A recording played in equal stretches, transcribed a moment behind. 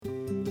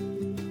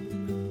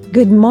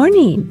Good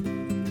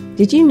morning.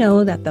 Did you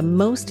know that the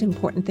most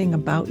important thing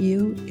about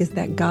you is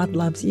that God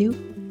loves you?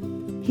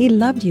 He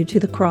loved you to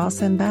the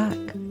cross and back.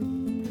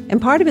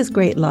 And part of his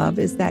great love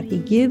is that he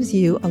gives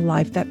you a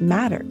life that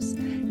matters.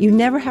 You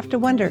never have to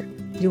wonder,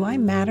 do I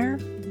matter?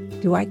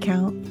 Do I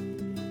count?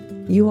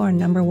 You are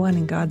number one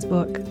in God's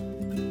book.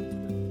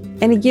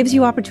 And he gives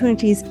you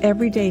opportunities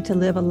every day to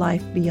live a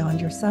life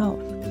beyond yourself.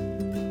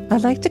 I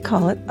like to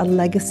call it a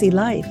legacy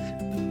life.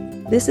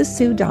 This is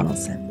Sue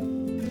Donaldson.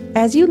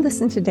 As you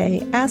listen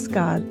today, ask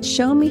God,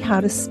 show me how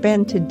to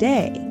spend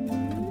today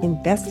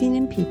investing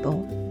in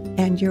people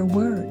and your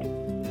word,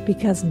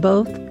 because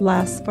both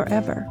last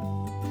forever.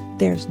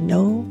 There's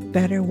no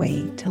better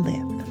way to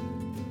live.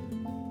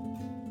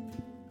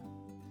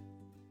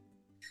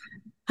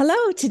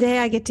 Hello, today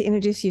I get to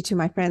introduce you to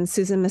my friend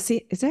Susan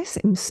Macias.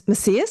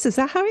 Macias? Is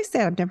that how I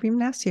say it? I've never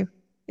even asked you.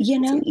 You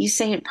know, you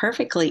say it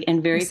perfectly,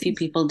 and very few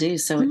people do,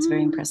 so it's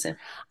very impressive.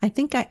 I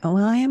think I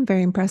am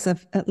very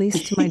impressive, at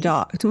least to my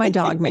dog. To my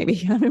dog,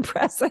 maybe. I'm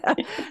impressive.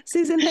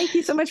 Susan, thank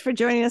you so much for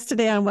joining us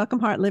today on Welcome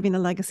Heart, Living a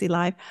Legacy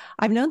Life.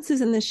 I've known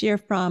Susan this year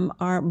from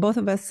both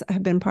of us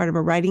have been part of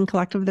a writing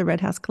collective, the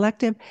Red House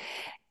Collective.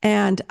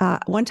 And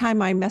one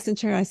time I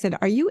messaged her, I said,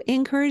 are you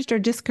encouraged or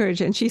discouraged?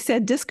 And she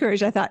said,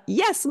 discouraged. I thought,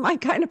 yes, my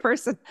kind of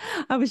person.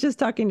 I was just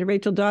talking to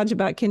Rachel Dodge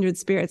about kindred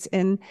spirits.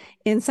 And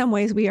in some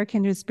ways, we are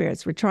kindred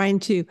spirits. We're trying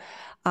to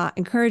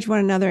encourage one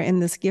another in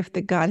this gift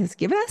that God has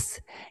given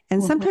us.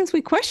 And sometimes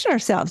we question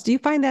ourselves. Do you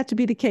find that to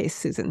be the case,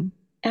 Susan?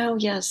 Oh,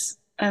 yes.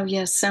 Oh,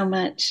 yes, so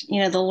much.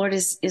 You know, the Lord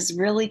is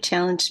really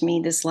challenged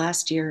me this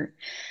last year.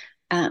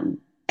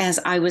 As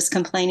I was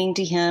complaining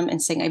to him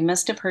and saying, I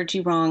must have heard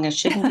you wrong. I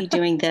shouldn't be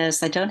doing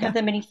this. I don't have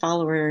that many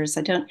followers.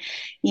 I don't,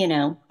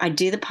 I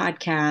do the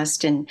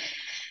podcast and,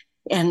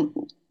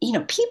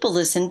 people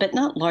listen, but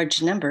not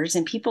large numbers.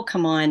 And people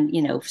come on,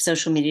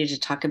 social media to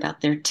talk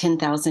about their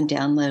 10,000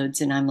 downloads.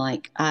 And I'm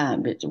like,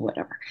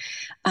 whatever.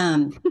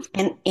 And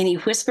he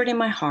whispered in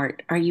my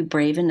heart, are you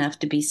brave enough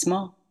to be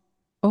small?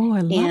 Oh, I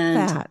love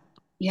And that.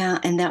 yeah,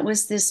 and that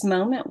was this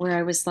moment where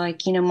I was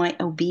like, my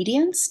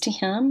obedience to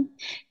him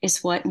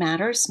is what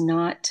matters,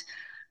 not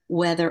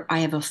whether I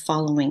have a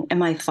following.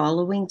 Am I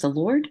following the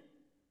Lord?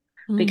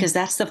 Mm. Because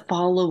that's the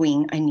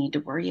following I need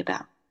to worry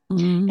about.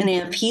 And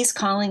Mm. if he's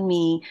calling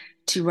me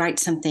to write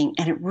something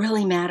and it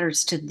really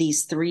matters to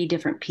these three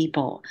different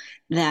people,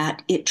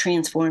 that it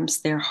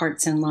transforms their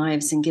hearts and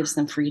lives and gives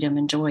them freedom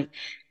and joy,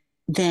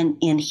 then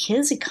in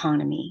his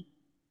economy,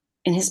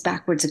 in his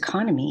backwards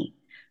economy,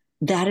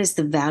 that is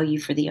the value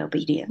for the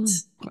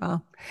obedience.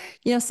 Wow.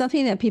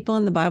 Something that people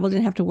in the Bible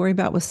didn't have to worry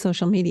about was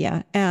social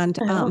media. And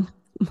Oh,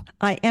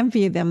 I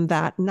envy them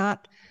that,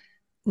 not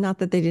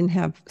that they didn't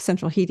have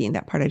central heating,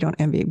 that part I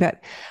don't envy,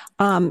 but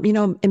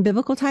in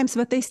biblical times,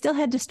 but they still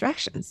had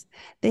distractions.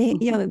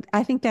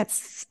 I think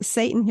that's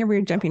Satan. Here we're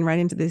jumping right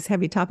into these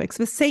heavy topics,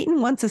 but Satan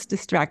wants us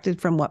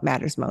distracted from what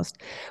matters most,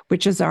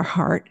 which is our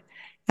heart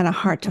and a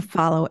heart to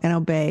follow and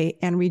obey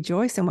and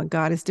rejoice in what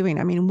God is doing.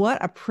 I mean,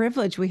 what a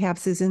privilege we have,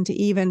 Susan, to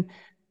even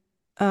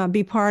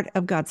be part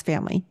of God's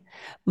family,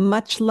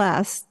 much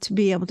less to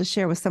be able to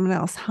share with someone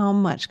else how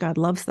much God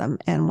loves them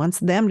and wants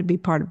them to be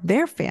part of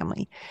their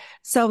family.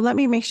 So let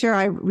me make sure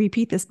I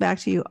repeat this back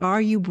to you.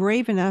 Are you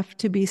brave enough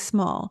to be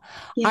small?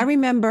 I yeah.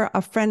 remember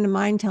a friend of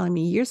mine telling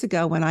me years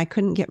ago when I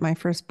couldn't get my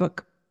first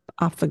book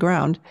off the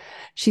ground,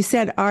 she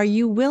said, are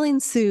you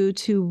willing, Sue,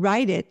 to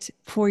write it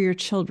for your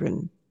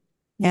children?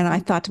 And I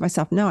thought to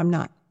myself, no, I'm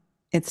not.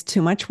 It's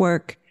too much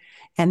work.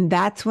 And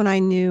that's when I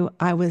knew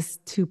I was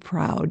too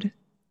proud,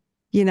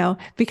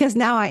 because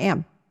now I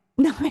am.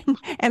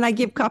 And I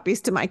give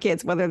copies to my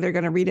kids, whether they're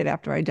going to read it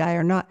after I die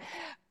or not,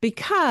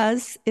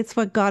 because it's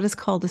what God has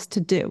called us to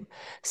do.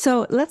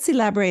 So let's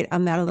elaborate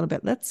on that a little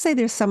bit. Let's say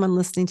there's someone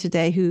listening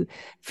today who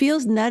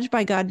feels nudged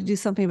by God to do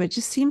something, but it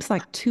just seems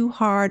like too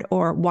hard,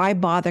 or why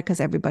bother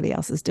because everybody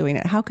else is doing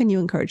it. How can you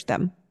encourage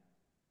them?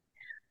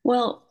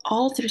 Well,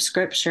 all through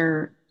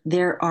scripture,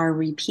 there are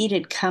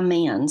repeated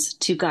commands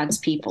to God's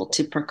people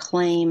to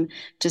proclaim,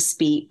 to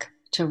speak,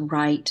 to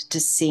write, to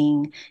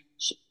sing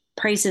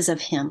praises of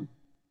him.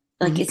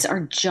 Like Mhm. it's our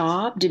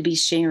job to be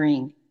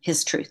sharing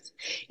his truth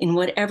in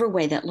whatever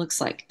way that looks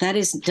like. That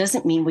is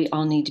doesn't mean we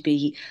all need to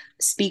be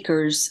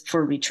speakers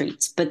for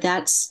retreats, but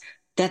that's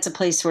a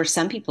place where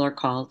some people are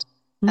called.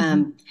 Mhm.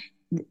 Um,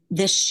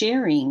 the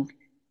sharing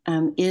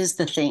is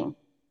the thing.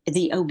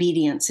 The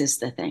obedience is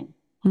the thing.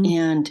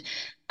 Mhm.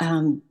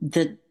 And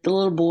the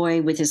little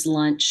boy with his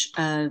lunch,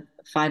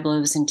 5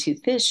 loaves and 2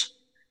 fish,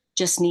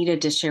 just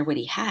needed to share what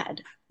he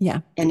had, Yeah.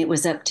 and it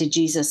was up to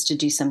Jesus to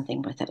do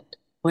something with it,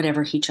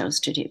 whatever he chose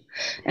to do.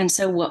 And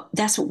so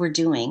that's what we're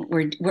doing.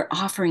 We're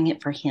offering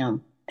it for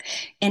him.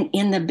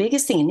 And the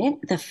biggest thing in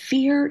it, the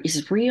fear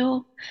is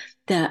real.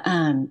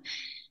 The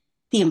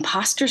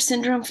imposter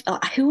syndrome.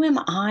 Who am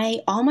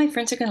I? All my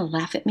friends are going to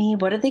laugh at me.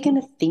 What are they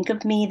going to think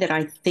of me, that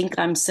I think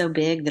I'm so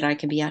big that I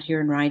can be out here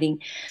and writing?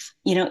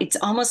 It's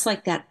almost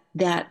like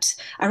that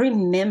I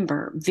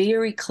remember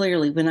very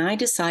clearly when I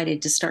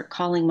decided to start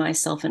calling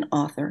myself an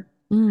author.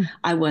 Mm.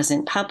 I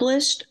wasn't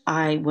published.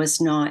 I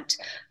was not,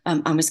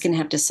 I was going to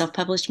have to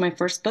self-publish my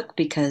first book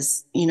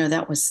because,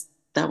 that was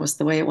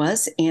the way it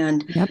was.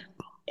 And Yep.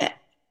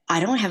 I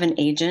don't have an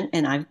agent,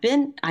 and I've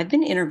been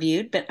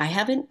interviewed, but I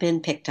haven't been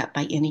picked up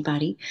by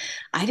anybody.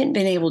 I haven't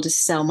been able to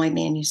sell my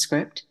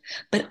manuscript,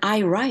 but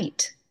I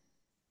write.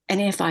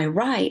 And if I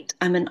write,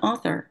 I'm an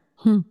author.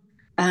 Hmm.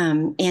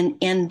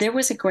 And there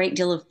was a great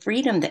deal of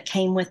freedom that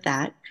came with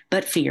that,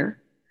 but fear.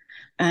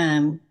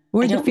 I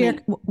Where'd the don't fear?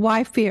 make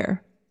Why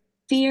fear?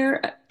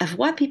 fear of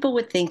what people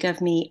would think of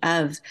me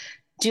of,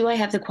 do I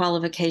have the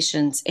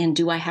qualifications and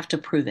do I have to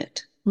prove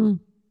it? Mm.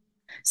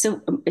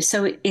 So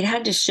it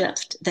had to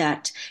shift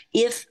that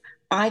if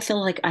I feel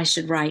like I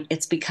should write,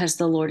 it's because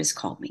the Lord has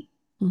called me.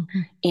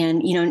 Mm-hmm.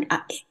 And,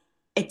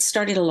 it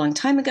started a long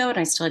time ago, and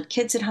I still had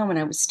kids at home, and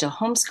I was still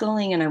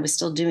homeschooling, and I was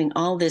still doing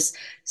all this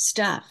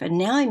stuff. And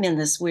now I'm in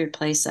this weird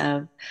place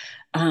of,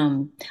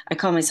 I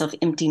call myself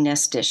empty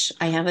nestish.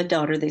 I have a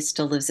daughter that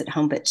still lives at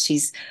home, but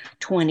she's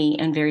 20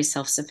 and very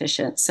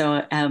self-sufficient.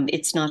 So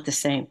it's not the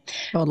same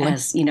Totally.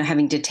 as,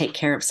 having to take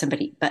care of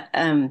somebody. But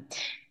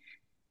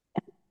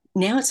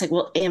now it's like,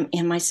 well,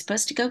 am I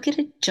supposed to go get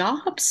a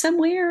job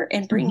somewhere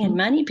and bring in Mm-hmm.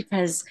 money?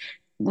 Because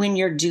when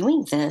you're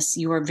doing this,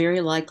 you are very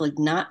likely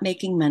not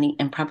making money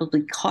and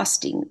probably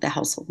costing the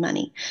household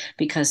money,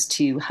 because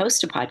to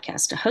host a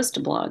podcast, to host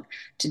a blog,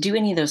 to do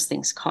any of those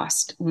things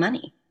cost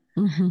money.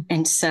 Mm-hmm.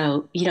 And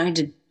so, I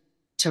had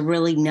to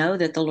really know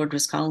that the Lord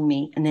was calling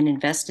me and then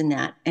invest in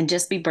that and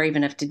just be brave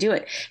enough to do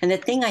it. And the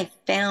thing I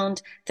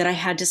found that I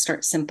had to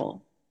start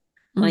simple,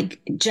 Mm.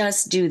 like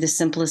just do the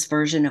simplest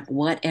version of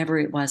whatever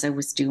it was I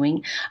was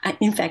doing.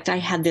 In fact, I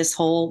had this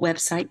whole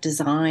website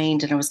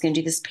designed, and I was going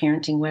to do this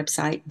parenting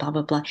website, blah,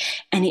 blah, blah.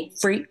 And it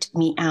freaked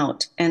me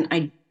out. And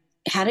I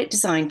had it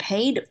designed,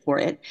 paid for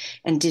it,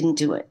 and didn't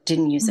do it,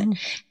 didn't use it.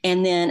 Mm-hmm.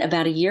 And then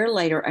about a year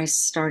later, I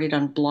started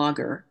on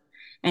Blogger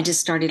and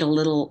just started a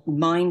little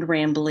mind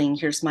rambling.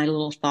 Here's my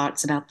little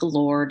thoughts about the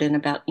Lord and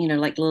about,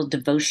 like little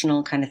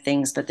devotional kind of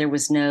things. But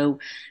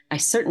I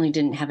certainly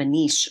didn't have a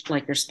niche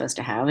like you're supposed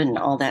to have and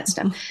all that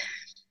stuff.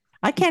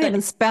 I can't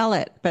even But spell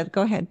it, but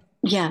go ahead.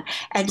 yeah.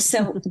 And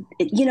so,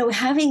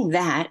 having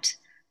that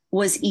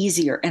was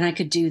easier, and I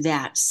could do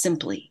that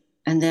simply.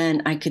 And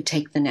then I could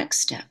take the next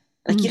step.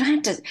 Like, you Mm.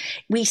 don't have to,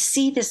 we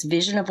see this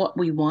vision of what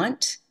we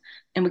want,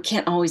 and we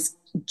can't always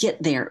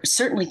get there.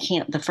 Certainly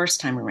can't the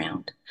first time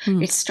around.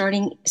 Mm. It's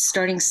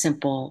starting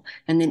simple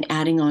and then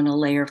adding on a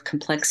layer of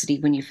complexity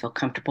when you feel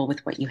comfortable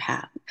with what you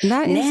have.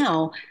 That is.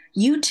 Now,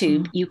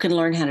 YouTube, Mm. you can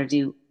learn how to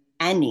do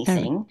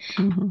anything.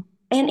 Mm-hmm.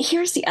 And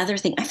here's the other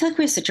thing. I feel like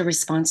we have such a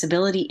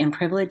responsibility and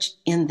privilege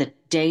in the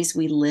days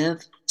we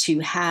live to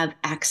have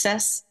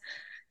access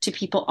to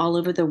people all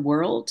over the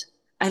world.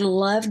 I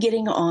love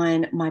getting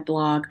on my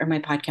blog or my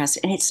podcast,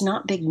 and it's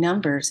not big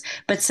numbers,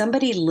 but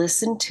somebody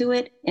listened to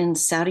it in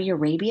Saudi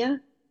Arabia.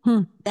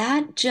 Hmm.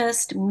 That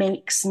just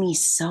makes me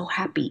so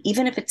happy,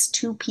 even if it's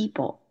two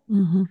people.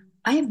 Mm-hmm.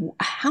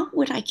 How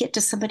would I get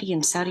to somebody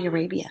in Saudi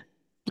Arabia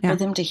for Yeah.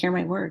 them to hear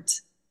my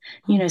words?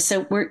 Hmm.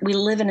 So we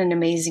live in an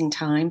amazing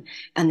time,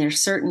 and there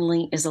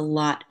certainly is a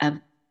lot of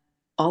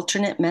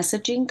alternate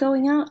messaging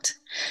going out.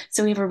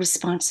 So we have a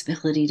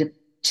responsibility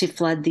to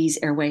flood these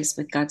airways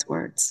with God's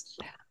words.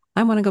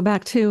 I want to go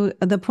back to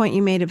the point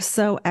you made of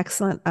so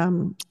excellent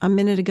a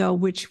minute ago,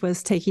 which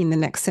was taking the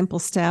next simple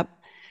step,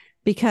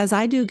 because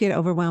I do get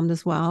overwhelmed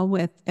as well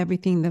with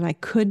everything that I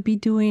could be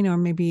doing, or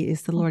maybe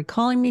is the Lord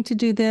calling me to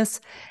do this?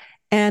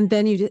 And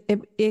then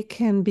it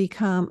can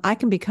become, I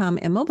can become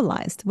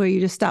immobilized, where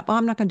you just stop. Oh,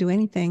 I'm not going to do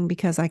anything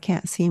because I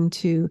can't seem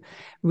to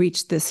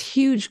reach this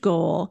huge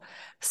goal.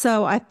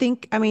 So I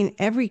think,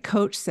 every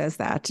coach says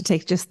that, to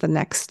take just the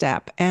next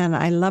step. And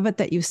I love it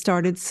that you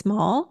started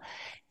small.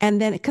 And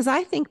then, because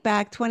I think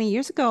back 20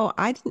 years ago,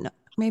 I didn't know,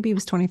 maybe it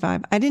was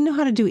 25. I didn't know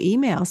how to do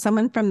email.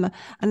 Someone from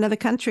another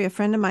country, a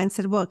friend of mine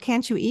said, well,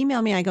 can't you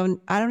email me? I go,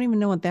 I don't even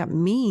know what that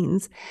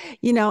means,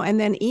 and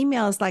then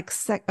email is like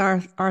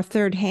our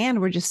third hand.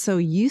 We're just so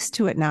used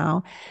to it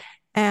now.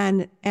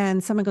 And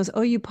someone goes,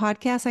 oh, you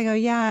podcast? I go,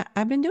 yeah,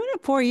 I've been doing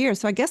it 4 years.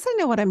 So I guess I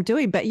know what I'm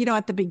doing. But,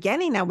 at the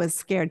beginning, I was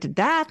scared to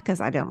death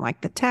because I didn't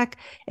like the tech,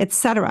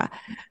 etc.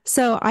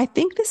 So I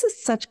think this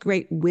is such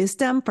great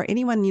wisdom for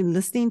anyone you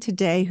listening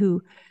today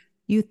who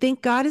you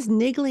think God is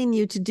niggling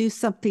you to do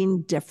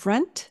something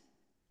different,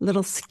 a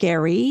little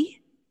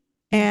scary,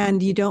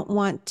 and you don't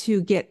want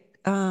to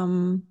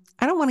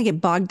I don't want to get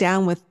bogged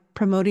down with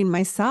promoting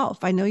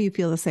myself. I know you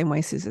feel the same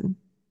way, Susan.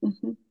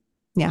 Mm-hmm.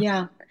 Yeah.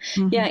 Yeah.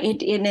 Mm-hmm. Yeah.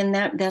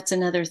 And that's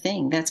another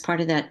thing. That's part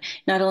of that.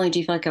 Not only do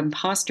you feel like an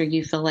imposter,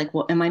 you feel like,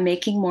 well, am I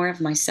making more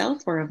of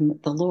myself or of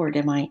the Lord?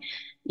 Am I,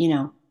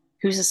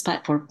 who's this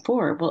platform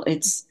for? Well,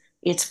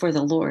 it's for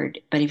the Lord.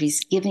 But if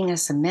he's giving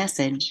us a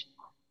message,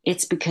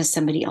 it's because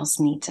somebody else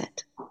needs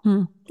it.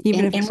 Even if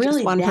And it's just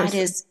really one that person.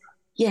 is,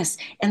 yes.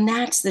 And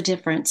that's the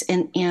difference.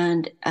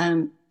 And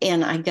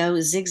I go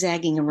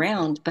zigzagging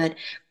around, but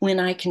when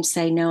I can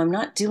say, no, I'm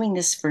not doing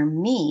this for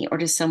me or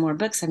to sell more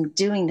books, I'm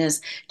doing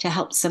this to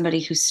help somebody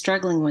who's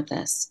struggling with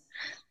this.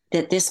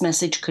 that this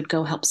message could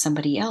go help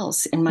somebody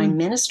else. And my Mm.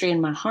 ministry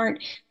and my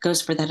heart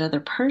goes for that other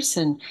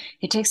person.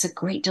 It takes a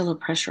great deal of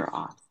pressure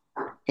off.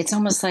 It's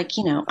almost like,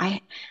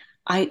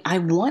 I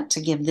want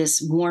to give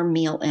this warm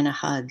meal and a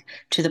hug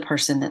to the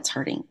person that's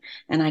hurting,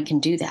 and I can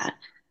do that.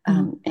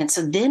 Mm. And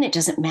so then it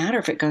doesn't matter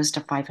if it goes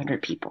to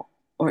 500 people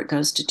or it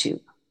goes to two.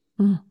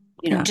 Mm.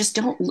 Yeah. Just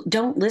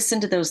don't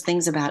listen to those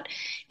things about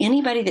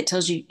anybody that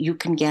tells you you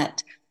can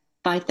get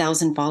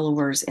 5,000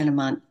 followers in a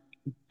month.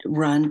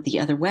 Run the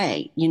other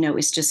way.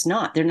 It's just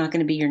not. They're not going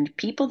to be your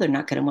people. They're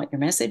not going to want your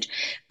message.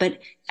 But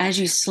as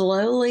you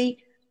slowly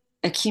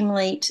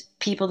accumulate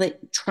people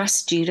that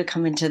trust you to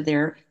come into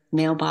their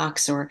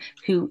mailbox or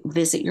who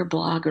visit your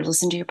blog or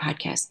listen to your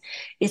podcast,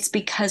 it's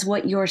because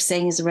what you're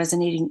saying is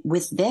resonating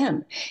with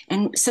them.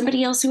 And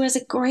somebody else who has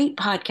a great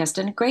podcast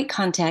and a great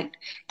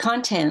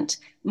content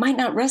might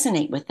not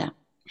resonate with them.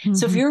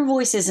 So if Mm-hmm. your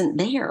voice isn't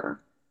there,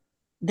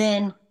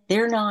 then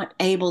they're not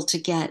able to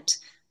get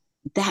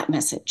that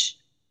message.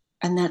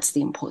 And that's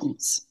the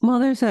importance. Well,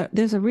 there's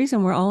a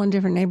reason we're all in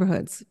different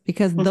neighborhoods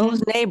because Mm-hmm.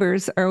 those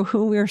neighbors are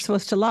who we're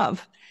supposed to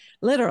love,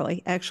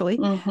 literally. Actually,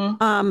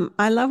 Mm-hmm.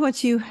 I love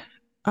what you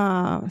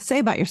say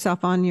about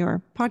yourself on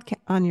your podcast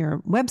on your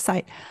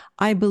website.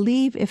 I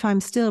believe if I'm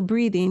still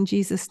breathing,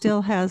 Jesus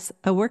still has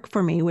a work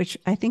for me, which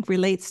I think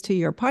relates to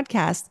your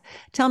podcast.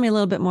 Tell me a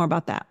little bit more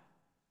about that.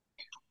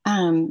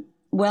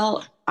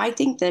 Well, I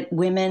think that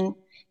women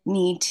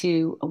need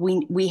to,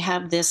 we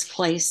have this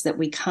place that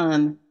we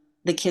come,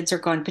 the kids are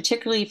gone,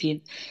 particularly if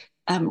you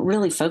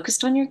really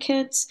focused on your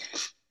kids.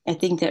 I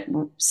think that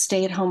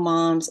stay at home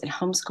moms and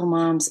homeschool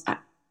moms,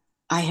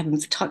 I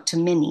have talked to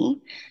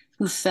many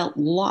who felt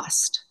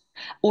lost.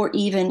 Or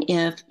even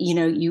if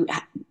you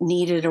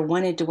needed or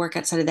wanted to work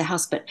outside of the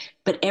house, but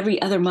every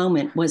other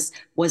moment was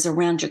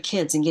around your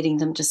kids and getting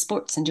them to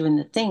sports and doing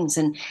the things,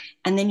 and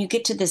then you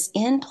get to this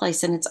end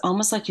place and it's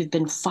almost like you've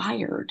been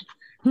fired,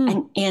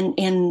 Hmm.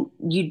 and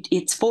you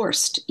it's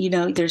forced.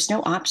 There's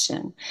no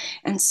option,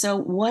 and so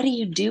what do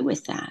you do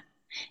with that?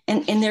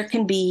 And there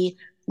can be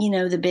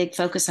the big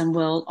focus on,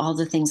 well, all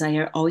the things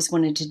I always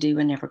wanted to do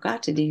and never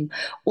got to do.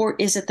 Or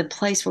is it the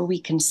place where we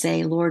can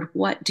say, Lord,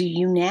 what do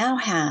you now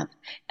have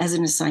as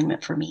an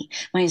assignment for me?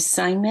 My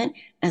assignment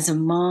as a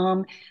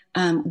mom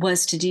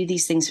was to do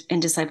these things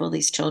and disciple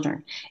these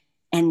children.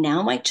 And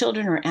now my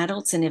children are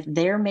adults, and if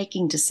they're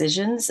making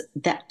decisions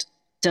that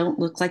don't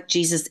look like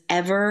Jesus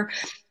ever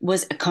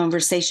was a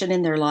conversation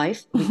in their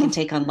life, we can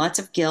take on lots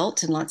of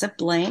guilt and lots of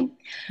blame.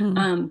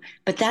 Hmm.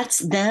 But that's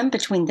them,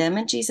 between them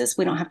and Jesus.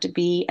 We don't have to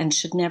be and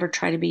should never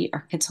try to be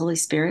our kid's Holy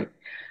Spirit.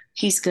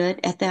 He's good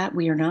at that.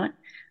 We are not.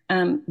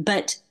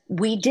 But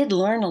we did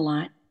learn a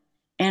lot,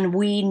 and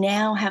we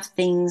now have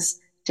things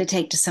to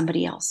take to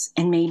somebody else.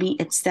 And maybe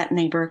it's that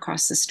neighbor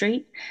across the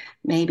street.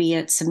 Maybe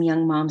it's some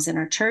young moms in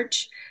our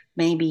church.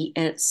 Maybe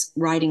it's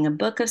writing a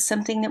book of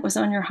something that was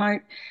on your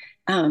heart.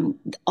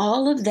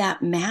 All of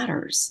that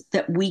matters,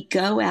 that we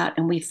go out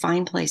and we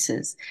find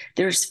places.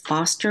 There's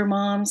foster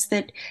moms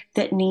that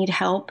need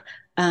help.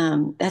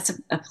 That's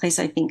a place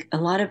I think a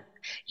lot of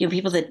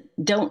people that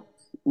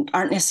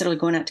aren't necessarily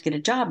going out to get a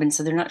job, and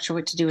so they're not sure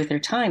what to do with their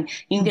time.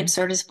 You can get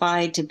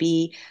certified to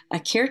be a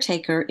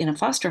caretaker in a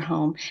foster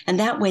home, and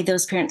that way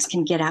those parents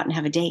can get out and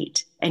have a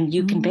date, and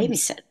you can Mm-hmm.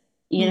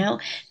 babysit.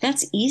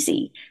 That's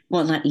easy.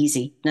 Well, not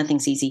easy.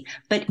 Nothing's easy,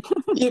 but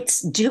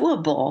it's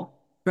doable,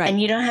 Right.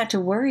 and you don't have to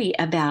worry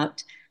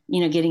about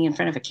getting in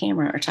front of a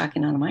camera or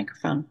talking on a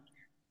microphone.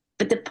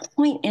 But the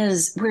point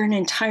is, we're an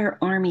entire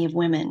army of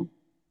women,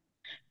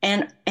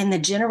 and the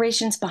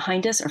generations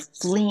behind us are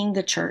fleeing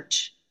the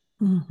church.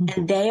 Mm-hmm.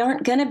 And they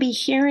aren't going to be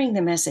hearing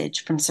the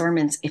message from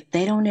sermons if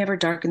they don't ever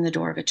darken the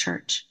door of a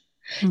church.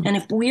 Mm-hmm. And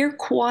if we're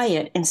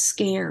quiet and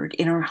scared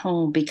in our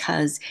home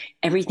because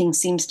everything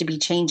seems to be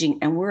changing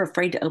and we're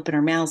afraid to open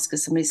our mouths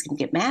because somebody's going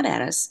to get mad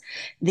at us,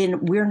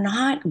 then we're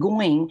not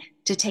going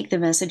to take the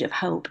message of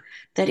hope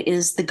that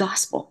is the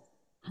gospel.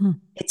 Mm-hmm.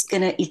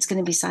 It's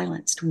gonna be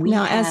silenced. We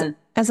Now, have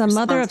as a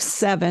mother of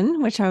responsibility.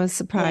 7, which I was Yeah.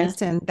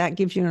 surprised, and that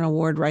gives you an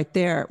award right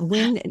there.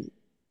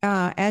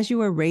 As you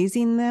were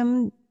raising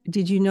them,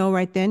 did you know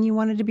right then you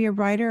wanted to be a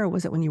writer, or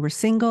was it when you were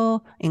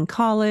single, in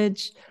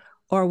college,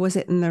 or was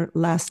it in the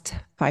last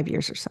 5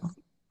 years or so?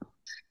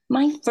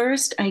 My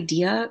first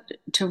idea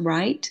to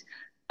write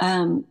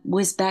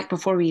was back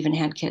before we even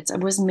had kids. I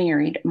was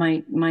married.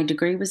 My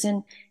degree was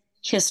in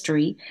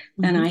history,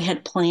 and Mm-hmm. I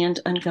had planned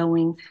on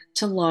going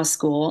to law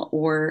school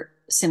or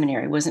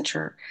seminary. Wasn't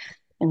sure.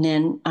 And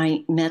then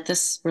I met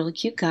this really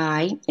cute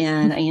guy,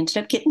 and I ended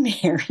up getting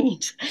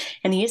married.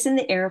 And he is in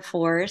the Air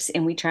Force,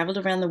 and we traveled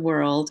around the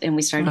world, and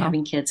we started Wow.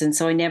 having kids. And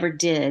so I never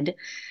did,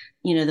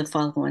 the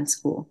follow-on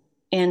school.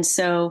 And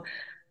so,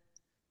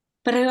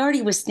 but I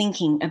already was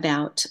thinking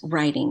about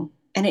writing,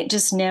 and it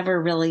just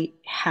never really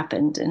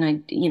happened.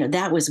 And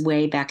that was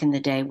way back in the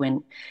day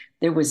when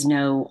there was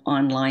no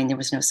online, there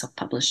was no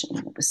self-publishing.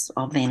 It was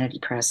all vanity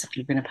press if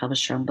you're going to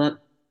publish your own book.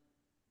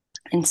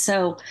 And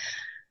so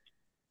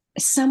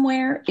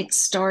somewhere it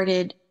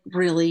started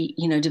really,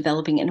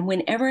 developing. And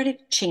whenever I had a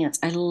chance,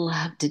 I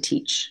love to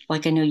teach.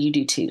 Like I know you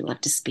do too,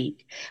 love to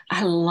speak.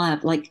 I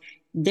love, like,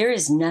 there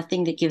is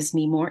nothing that gives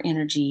me more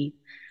energy.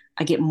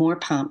 I get more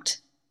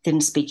pumped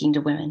than speaking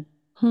to women.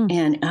 Hmm.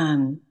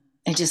 And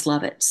I just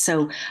love it.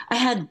 So I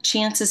had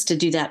chances to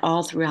do that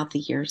all throughout the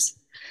years.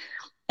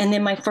 And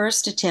then my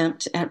first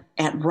attempt at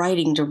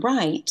writing to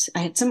write, I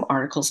had some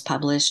articles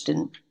published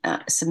and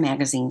some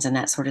magazines and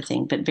that sort of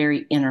thing, but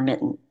very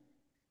intermittent,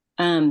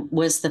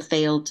 was the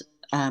failed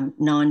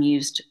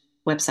non-used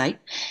website.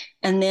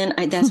 And then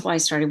that's why I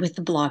started with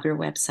the blogger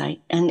website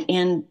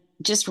and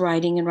just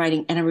writing and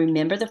writing. And I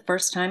remember the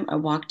first time I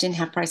walked in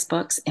Half Price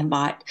Books and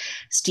bought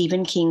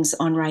Stephen King's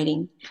On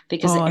Writing,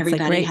 because Oh, it's a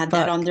everybody great had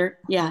that book. on their,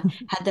 yeah,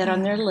 had that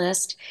on their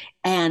list.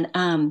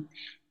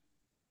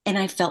 And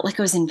I felt like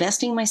I was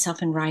investing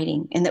myself in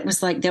writing. And that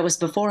was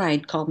before I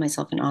had called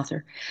myself an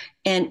author.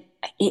 And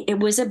it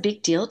was a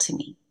big deal to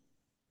me.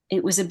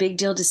 It was a big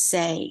deal to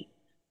say,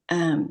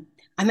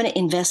 I'm going to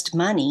invest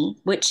money,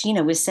 which,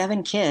 with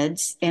 7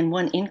 kids and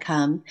 1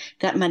 income,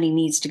 that money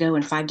needs to go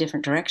in 5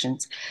 different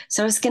directions.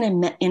 So I was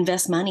going to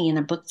invest money in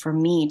a book for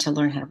me to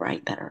learn how to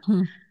write better.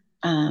 Hmm.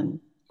 Um,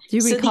 Do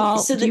you so recall?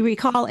 so Do you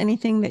recall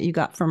anything that you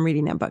got from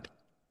reading that book?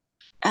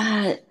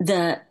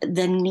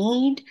 the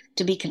need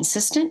to be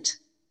consistent,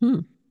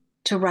 Hmm.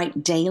 to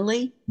write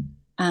daily,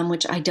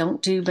 which I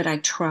don't do, but I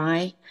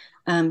try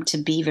to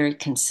be very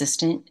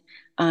consistent.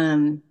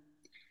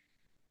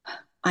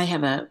 I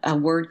have a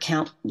word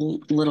count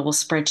little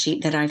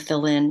spreadsheet that I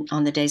fill in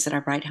on the days that I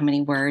write how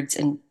many words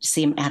and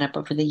see them add up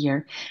over the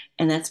year.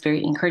 And that's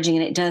very encouraging.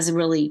 And it does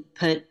really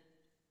put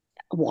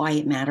why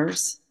it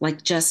matters,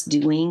 like just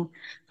doing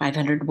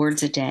 500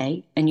 words a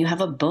day, and you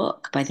have a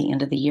book by the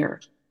end of the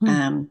year,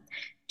 Hmm.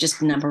 just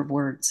number of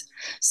words.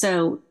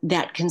 So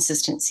that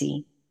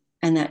consistency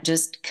and that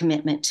just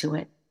commitment to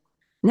it.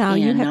 Now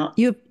And not,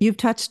 you've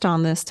touched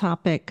on this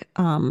topic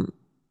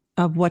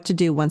of what to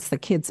do once the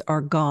kids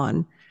are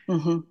gone.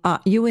 mm-hmm,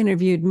 You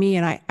interviewed me,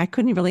 and I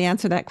couldn't really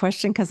answer that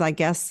question because I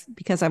guess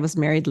because I was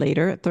married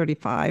later at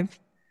 35,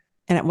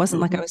 and it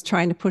wasn't like I mm-hmm, was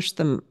trying to push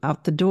them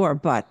out the door,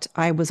 but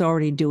I was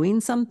already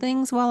doing some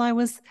things while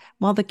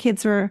the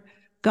kids were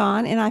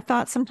gone. And I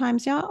thought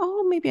sometimes, yeah,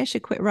 oh, maybe I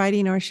should quit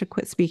writing, or I should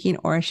quit speaking,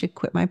 or I should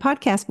quit my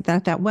podcast. But then I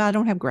thought, well, I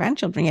don't have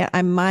grandchildren yet.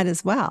 I might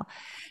as well.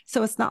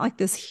 So it's not like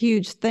this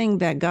huge thing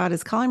that God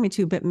is calling me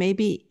to, but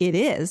maybe it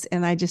is.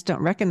 And I just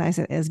don't recognize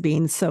it as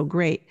being so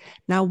great.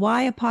 Now,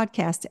 why a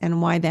podcast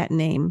and why that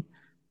name?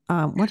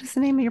 What is the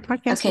name of your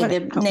podcast? okay.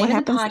 The What name of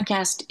the happens?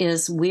 podcast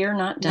is We're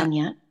Not No. Done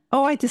Yet.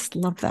 Oh, I just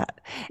love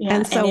that. Yeah. And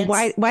And so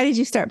why did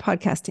you start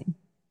podcasting?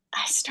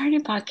 I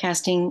started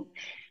podcasting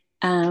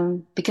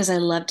because I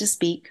love to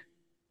speak,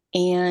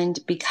 and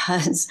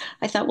because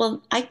I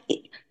thought,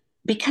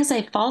 because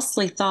I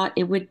falsely thought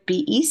it would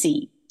be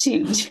easy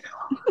to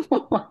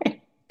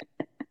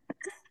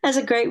as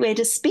a great way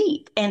to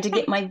speak and to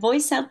get my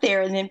voice out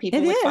there, and then people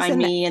It would is, find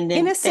and me, and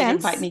in then a they'd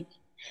invite sense, me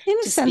to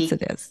it speak.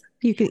 is.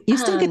 You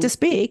still get to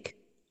speak.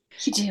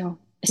 You do. You're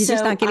just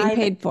So not getting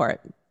paid for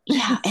it.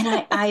 yeah,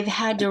 and I've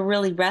had to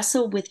really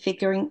wrestle with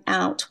figuring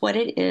out what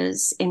it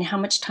is and how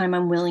much time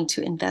I'm willing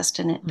to invest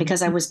in it,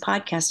 because I was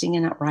podcasting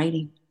and not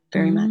writing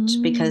very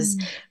much because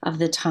Mm. of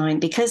the time.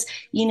 Because,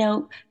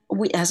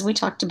 as we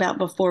talked about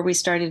before we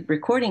started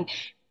recording,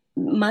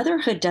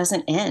 motherhood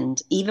doesn't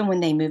end even when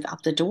they move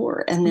out the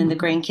door and then the Mhm.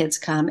 grandkids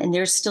come, and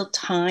there's still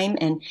time.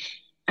 And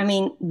I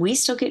mean, we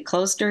still get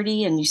clothes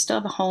dirty and you still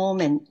have a home,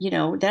 and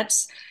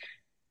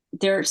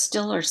there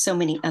still are so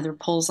many other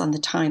pulls on the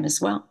time as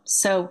well.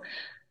 So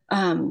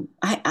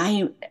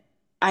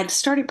I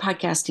started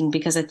podcasting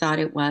because I thought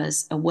it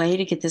was a way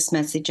to get this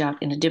message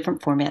out in a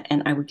different format,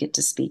 and I would get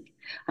to speak.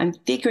 I'm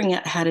figuring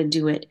out how to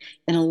do it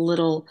in a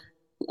little,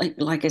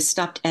 like I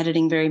stopped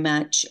editing very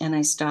much, and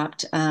I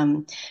stopped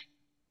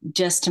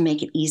just to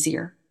make it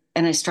easier.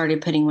 And I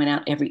started putting one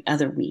out every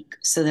other week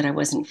so that I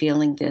wasn't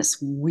feeling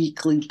this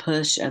weekly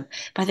push of,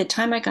 by the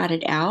time I got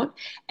it out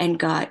and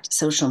got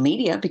social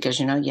media, because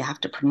you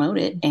have to promote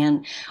it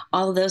and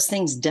all of those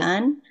things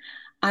done,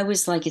 I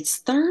was like, it's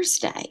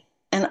Thursday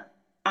and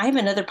I have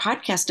another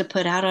podcast to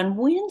put out on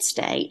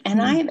Wednesday, and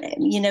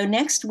Mm.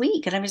 next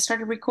week, and I haven't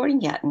started recording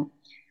yet. And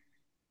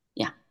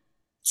yeah,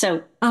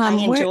 so I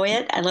Where enjoy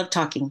it. I love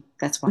talking.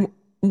 That's why.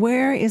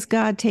 where is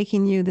God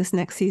taking you this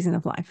next season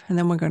of life? And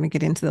then we're going to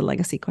get into the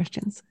legacy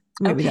questions.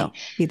 Maybe Okay. they'll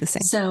be the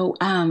same. So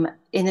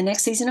in the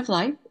next season of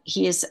life,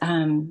 he is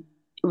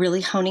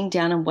really honing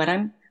down on what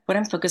I'm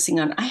focusing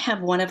on. I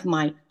have one of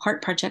my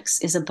heart projects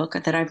is a book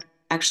that I've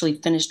actually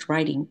finished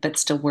writing, but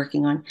still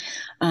working on.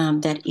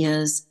 That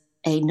is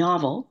a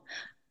novel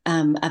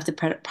of the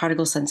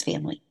prodigal son's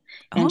family,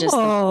 and just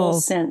the whole Oh,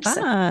 sense of,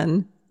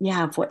 fun.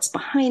 yeah, of what's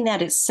behind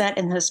that. It's set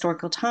in the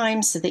historical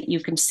times so that you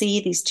can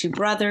see these 2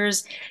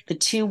 brothers, the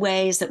 2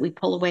 ways that we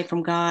pull away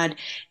from God,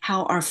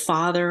 how our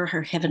Father,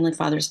 her heavenly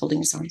Father, is holding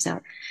his arms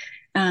out.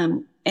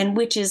 And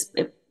which is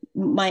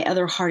my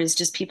other heart is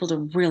just people to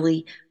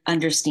really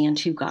understand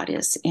who God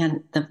is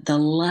and the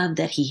love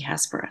that he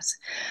has for us.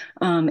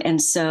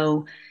 And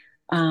so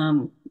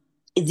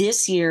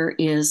this year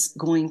is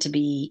going to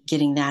be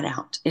getting that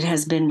out. It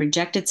has been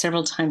rejected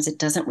several times. It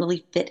doesn't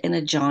really fit in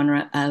a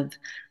genre of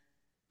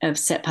of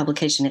set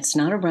publication. It's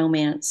not a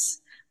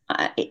romance.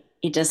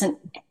 It doesn't,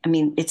 I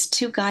mean, it's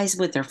two guys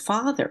with their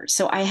father.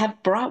 So I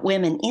have brought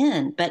women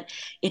in, but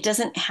it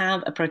doesn't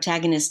have a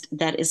protagonist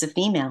that is a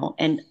female.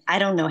 And I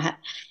don't know how,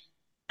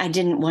 I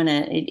didn't want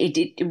to,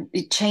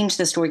 it changed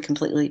the story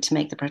completely to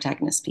make the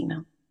protagonist female.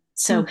 Hmm.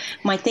 So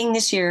my thing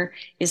this year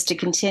is to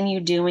continue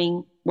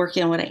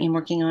working on what I am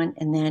working on,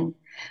 and then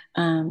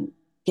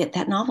get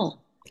that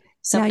novel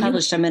Now you,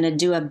 self-published. I'm going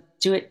to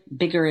do it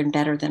bigger and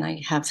better than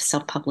I have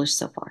self-published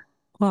so far.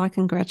 well, I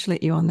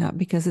congratulate you on that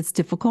because it's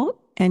difficult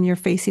and you're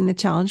facing the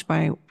challenge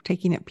by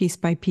taking it piece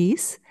by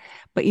piece.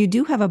 But you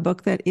do have a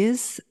book that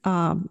is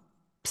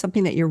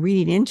something that you're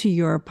reading into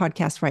your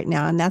podcast right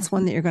now, and that's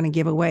one that you're going to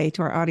give away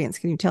to our audience.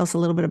 Can you tell us a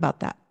little bit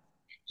about that?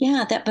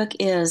 Yeah, that book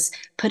is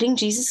Putting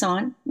Jesus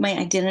On, my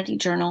identity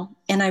journal.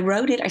 And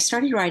I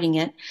started writing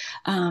it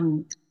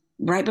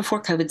right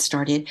before COVID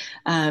started,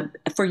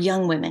 for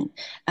young women.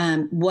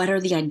 What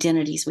are the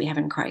identities we have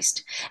in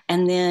Christ?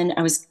 And then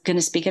I was going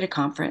to speak at a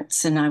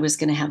conference, and I was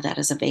going to have that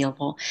as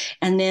available.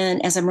 And then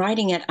as I'm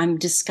writing it, I'm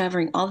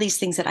discovering all these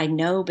things that I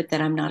know, but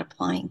that I'm not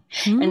applying.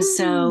 And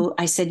so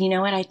I said, you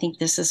know what? I think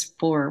this is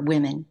for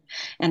women.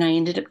 And I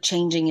ended up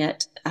changing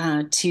it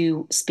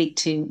to speak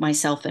to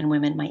myself and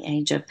women my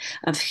age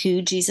of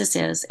who Jesus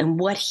is and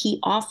what he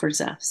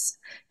offers us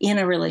in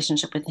a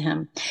relationship with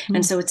him.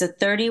 And so it's a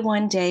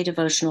 31-day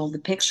devotional. The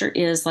picture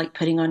is like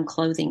putting on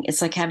clothing.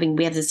 It's like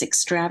we have this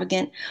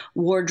extravagant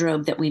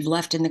wardrobe that we've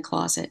left in the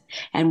closet,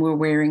 and we're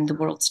wearing the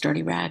world's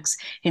dirty rags.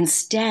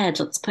 Instead,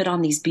 let's put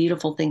on these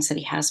beautiful things that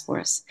he has for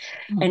us.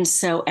 And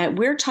so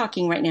we're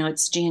talking right now,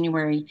 it's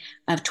January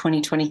of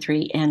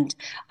 2023, and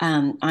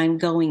I'm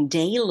going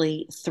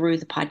daily through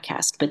the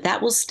podcast, but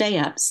that will stay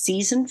up.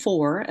 Season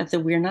 4 of the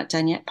We're Not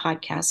Done Yet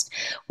podcast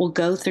will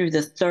go through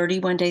the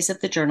 31 days of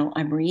the journal.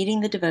 I'm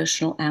reading the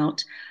devotional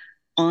out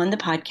on the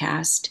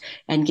podcast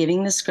and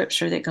giving the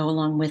scripture that go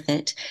along with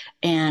it.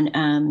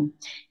 And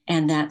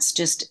that's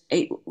just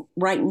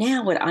right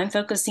now what I'm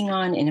focusing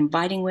on and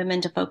inviting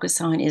women to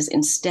focus on is,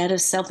 instead of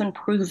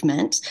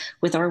self-improvement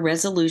with our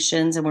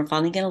resolutions, and we're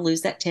finally going to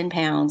lose that 10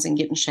 pounds and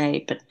get in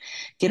shape and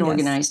get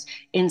organized.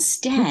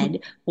 Instead,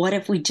 what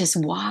if we just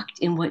walked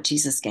in what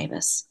Jesus gave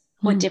us?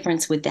 What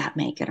difference would that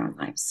make in our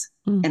lives,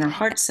 in our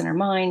hearts, and our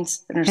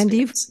minds, and our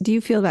spirits? Do you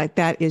feel like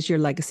that is your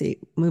legacy,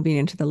 moving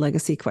into the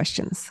legacy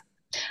questions?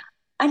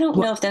 I don't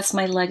know if that's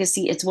my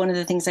legacy. It's one of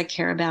the things I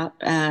care about.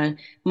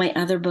 My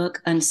other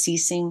book,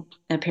 Unceasing,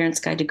 A Parent's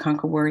Guide to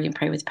Conquer Worry and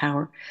Pray with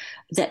Power,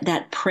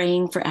 that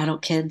praying for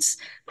adult kids,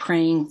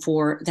 praying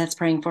for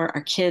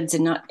our kids,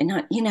 and not,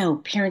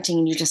 parenting,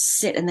 and you just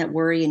sit in that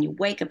worry and you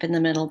wake up in the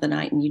middle of the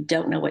night and you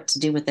don't know what to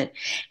do with it.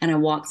 And I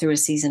walk through a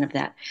season of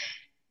that.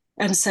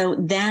 And so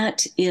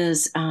that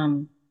is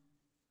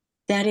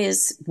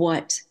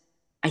what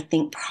I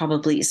think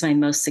probably is my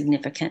most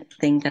significant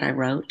thing that I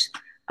wrote,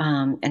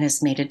 and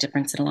has made a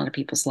difference in a lot of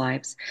people's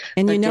lives.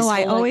 And but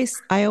I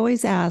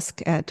always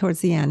ask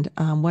towards the end,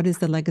 what is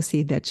the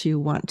legacy that you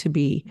want to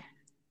be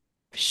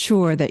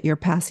sure that you're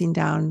passing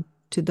down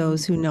to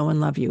those who know and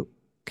love you?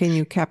 Can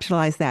you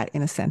capitalize that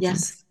in a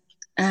sentence?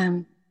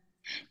 Yes.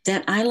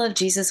 That I love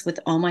Jesus with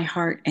all my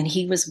heart, and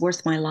he was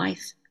worth my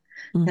life.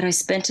 That I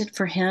spent it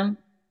for him.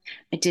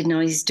 I didn't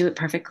always do it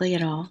perfectly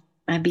at all.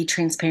 I'd be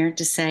transparent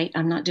to say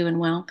I'm not doing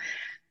well,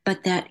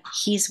 but that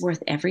he's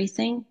worth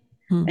everything,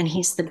 and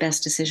he's the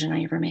best decision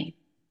I ever made.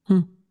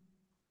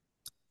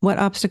 What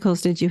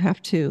obstacles did you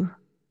have to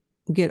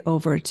get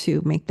over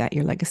to make that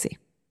your legacy?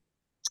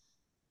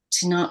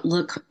 To not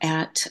look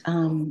at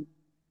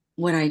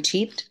what I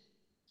achieved,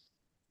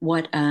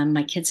 what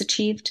my kids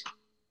achieved,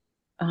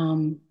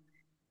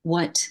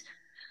 what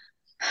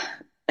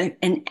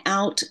an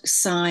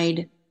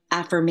outside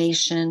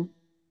affirmation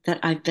that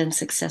I've been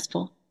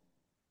successful,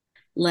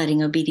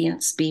 letting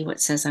obedience be what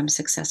says I'm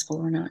successful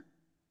or not,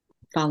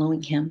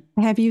 following him.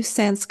 Have you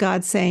sensed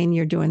God saying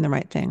you're doing the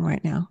right thing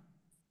right now?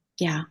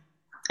 Yeah,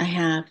 I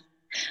have.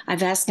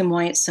 I've asked him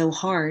why it's so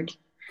hard.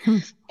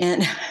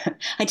 And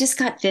I just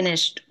got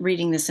finished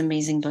reading this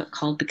amazing book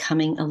called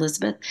Becoming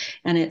Elizabeth,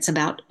 and it's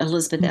about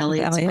Elizabeth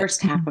Elliot's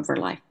first half of her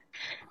life.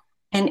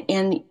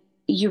 And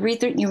you read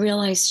that and you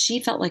realize she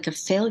felt like a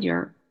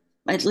failure,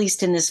 at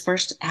least in this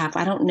first half.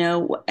 I don't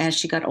know, as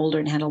she got older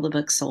and had all the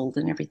books sold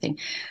and everything.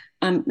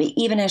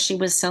 Even as she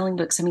was selling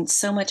books, I mean,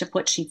 so much of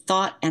what she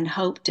thought and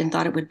hoped and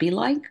thought it would be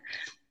like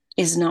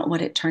is not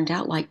what it turned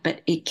out like.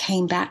 But it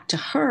came back to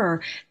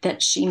her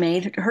that she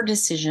made her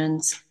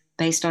decisions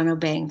based on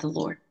obeying the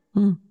Lord,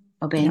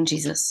 obeying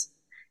Jesus.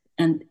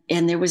 And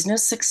there was no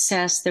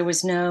success. There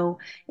was no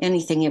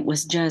anything. It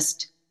was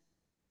just,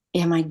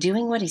 am I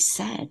doing what he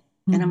said?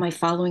 And am I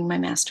following my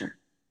master?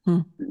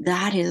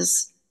 That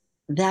is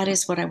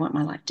what I want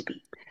my life to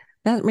be.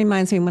 That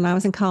reminds me, when I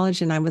was in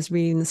college and I was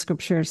reading the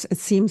scriptures, it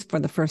seems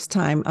for the first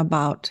time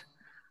about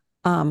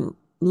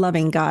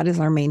loving God is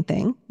our main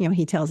thing.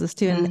 He tells us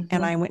to.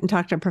 And I went and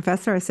talked to a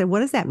professor. I said, what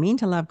does that mean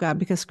to love God?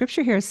 Because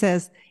scripture here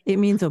says it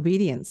means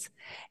obedience.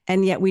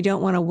 And yet we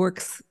don't want to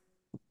works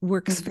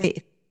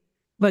faith.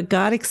 But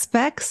God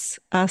expects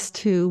us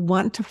to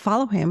want to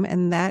follow him,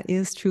 and that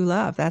is true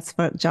love. That's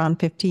what John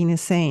 15 is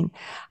saying.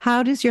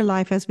 How does your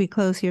life, as we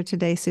close here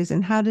today,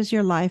 Susan, how does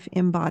your life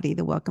embody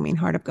the welcoming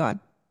heart of God?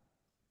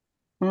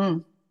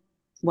 Mm.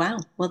 Wow.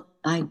 Well,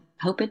 I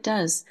hope it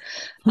does.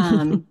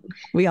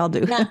 We all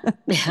do. Yeah.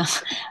 Yeah.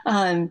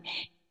 Um,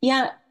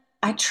 yeah.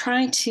 I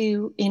try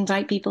to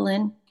invite people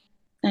in.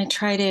 I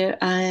try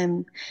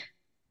to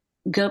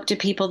go up to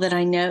people that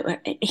I know.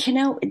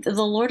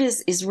 The Lord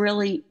is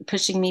really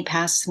pushing me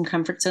past some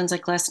comfort zones.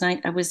 Like last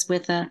night, I was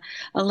with a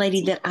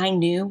lady that I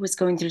knew was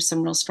going through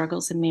some real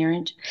struggles in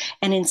marriage.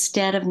 And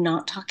instead of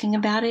not talking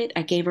about it,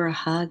 I gave her a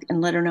hug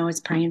and let her know I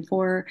was praying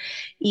for her,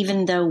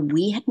 even though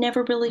we had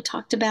never really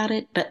talked about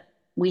it, but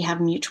we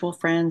have mutual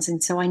friends.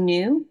 And so I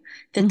knew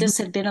that this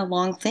had been a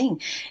long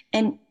thing.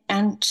 And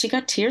she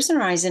got tears in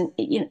her eyes. And,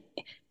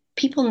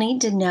 people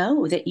need to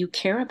know that you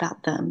care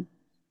about them.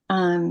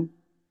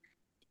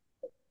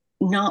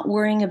 Not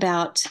worrying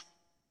about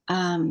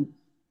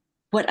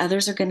what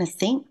others are going to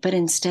think, but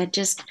instead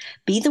just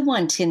be the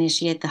one to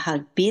initiate the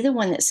hug. Be the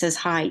one that says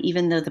hi,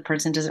 even though the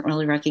person doesn't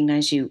really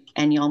recognize you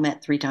and y'all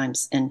met 3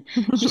 times. And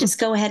you just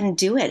go ahead and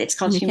do it. It's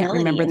called And you can't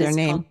humility. remember And their it's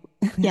name. called,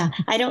 yeah,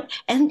 I don't,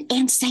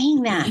 and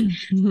saying that,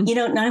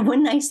 now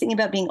one nice thing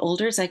about being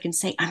older is I can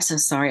say, I'm so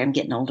sorry, I'm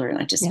getting older. And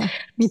I just, Yeah,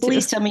 me too.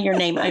 please tell me your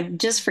name. I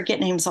just forget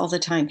names all the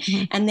time.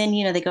 Mhm. And then,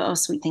 they go, oh,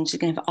 sweet thing, she's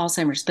going to have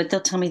Alzheimer's, but they'll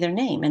tell me their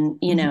name. And,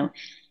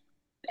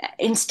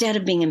 instead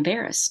of being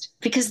embarrassed,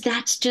 because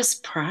that's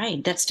just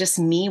pride. That's just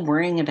me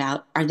worrying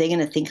about, are they going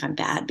to think I'm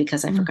bad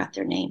because I forgot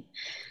their name?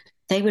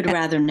 They would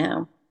rather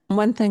know.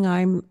 One thing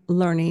I'm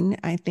learning,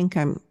 I think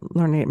I'm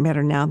learning it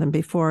better now than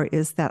before,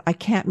 is that I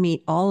can't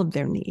meet all of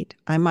their need.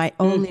 I might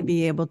only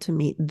be able to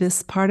meet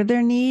this part of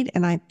their need.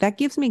 And that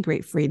gives me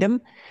great freedom.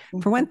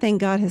 For one thing,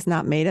 God has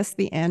not made us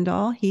the end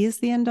all. He is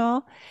the end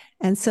all.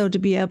 And so to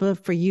be able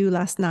for you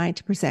last night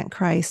to present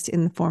Christ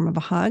in the form of a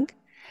hug,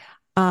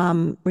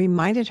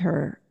 reminded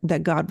her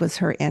that God was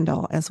her end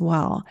all as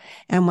well.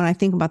 And when I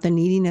think about the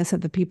neediness of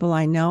the people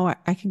I know,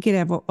 I could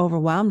get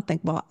overwhelmed and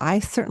think, well, I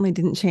certainly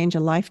didn't change a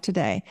life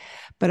today.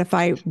 But if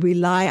I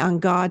rely on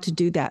God to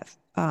do that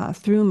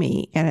through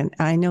me, and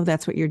I know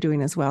that's what you're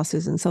doing as well,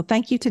 Susan. So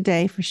thank you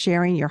today for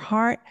sharing your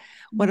heart.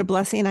 What a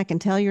blessing. I can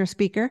tell you're a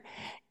speaker.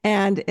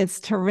 And it's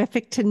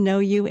terrific to know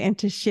you and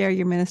to share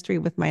your ministry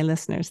with my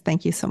listeners.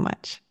 Thank you so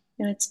much.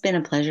 It's been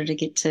a pleasure to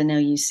get to know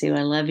you, Sue.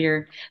 I love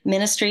your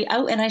ministry.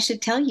 Oh, and I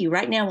should tell you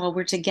right now while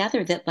we're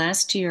together that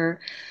last year,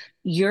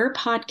 your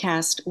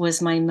podcast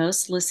was my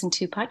most listened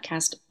to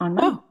podcast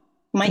on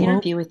my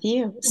interview with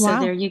you. So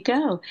there you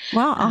go.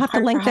 Wow. I'll have to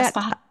link that.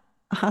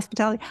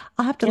 Hospitality.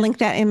 I'll have to link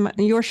that in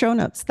your show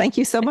notes. Thank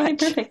you so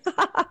much. Okay, perfect.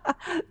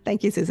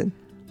 Thank you, Susan.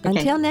 Okay,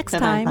 until next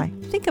bye-bye.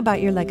 time, think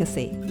about your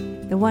legacy,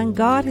 the one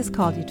God has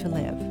called you to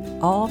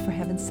live, all for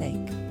heaven's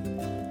sake.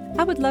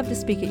 I would love to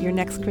speak at your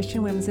next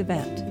Christian Women's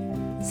event.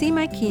 See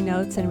my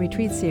keynotes and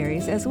retreat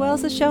series, as well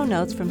as the show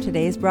notes from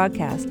today's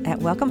broadcast at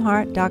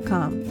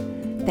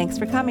welcomeheart.com. Thanks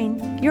for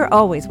coming. You're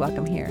always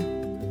welcome here.